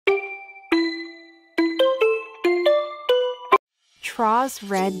Tra's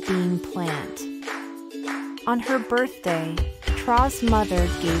red bean plant. On her birthday, Tra's mother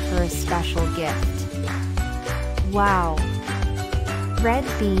gave her a special gift. Wow! Red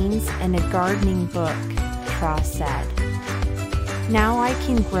beans and a gardening book, Tra said. Now I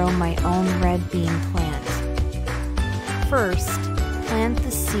can grow my own red bean plant. First, plant the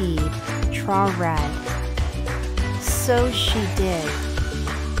seed, Tra read. So she did.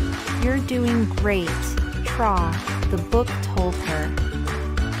 You're doing great, Tra, the book told her.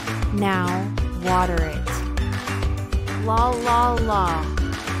 Now, water it. La la la.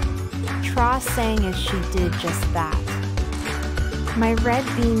 Tra sang as she did just that. My red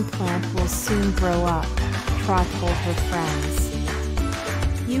bean plant will soon grow up, Tra told her friends.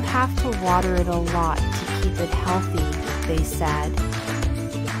 You have to water it a lot to keep it healthy, they said.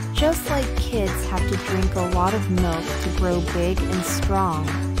 Just like kids have to drink a lot of milk to grow big and strong.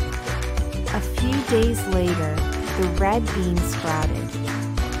 A few days later, the red bean sprouted.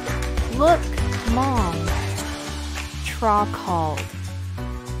 Look, Mom, Tra called.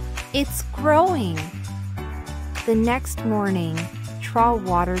 It's growing. The next morning, Tra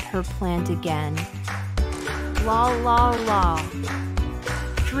watered her plant again. La la la.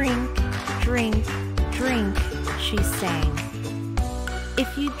 Drink, drink, drink, she sang.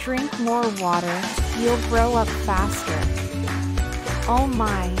 If you drink more water, you'll grow up faster. Oh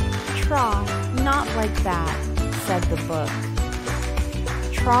my, Tra, not like that, said the book.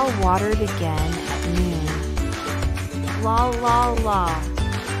 Tra watered again at noon. La la la.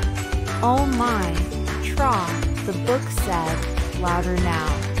 Oh my, Tra, the book said, louder now.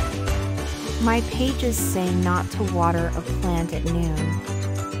 My pages say not to water a plant at noon.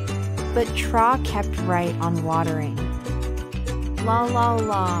 But Tra kept right on watering. La la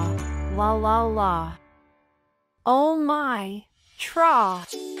la, la la la. Oh my, Tra,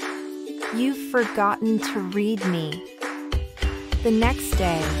 you've forgotten to read me. The next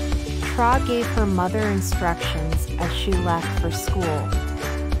day, Tra gave her mother instructions as she left for school.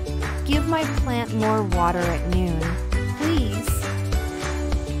 Give my plant more water at noon, please.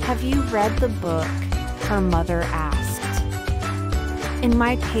 Have you read the book? Her mother asked. In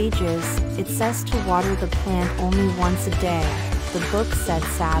my pages, it says to water the plant only once a day, the book said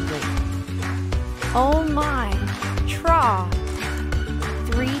sadly. Oh my, Tra!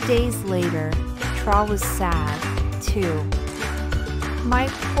 3 days later, Tra was sad, too. My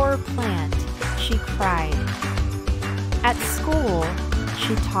poor plant, she cried. At school,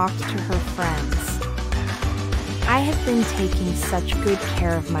 she talked to her friends. I have been taking such good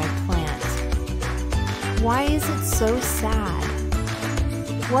care of my plant. Why is it so sad?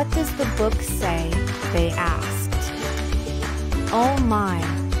 What does the book say? They asked. Oh my,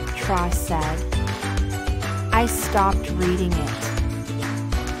 Tra said. I stopped reading it.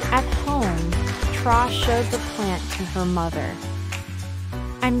 At home, Tra showed the plant to her mother.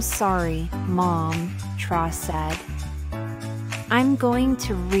 I'm sorry, Mom, Tra said. I'm going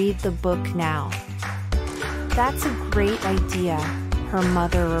to read the book now. That's a great idea, her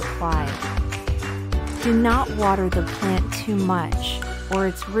mother replied. Do not water the plant too much, or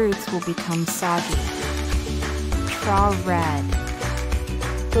its roots will become soggy. Tra read.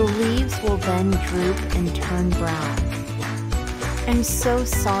 The leaves will then droop and turn brown. I'm so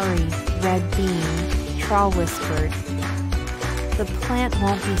sorry, Red Bean, Tra whispered. The plant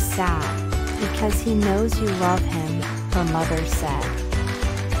won't be sad, because he knows you love him, her mother said.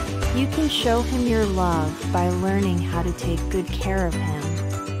 You can show him your love by learning how to take good care of him.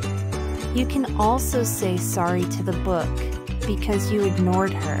 You can also say sorry to the book, because you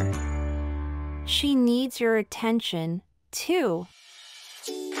ignored her. She needs your attention, too.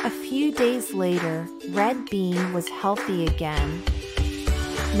 A few days later, Red Bean was healthy again.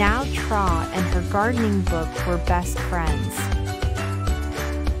 Now Tra and her gardening book were best friends.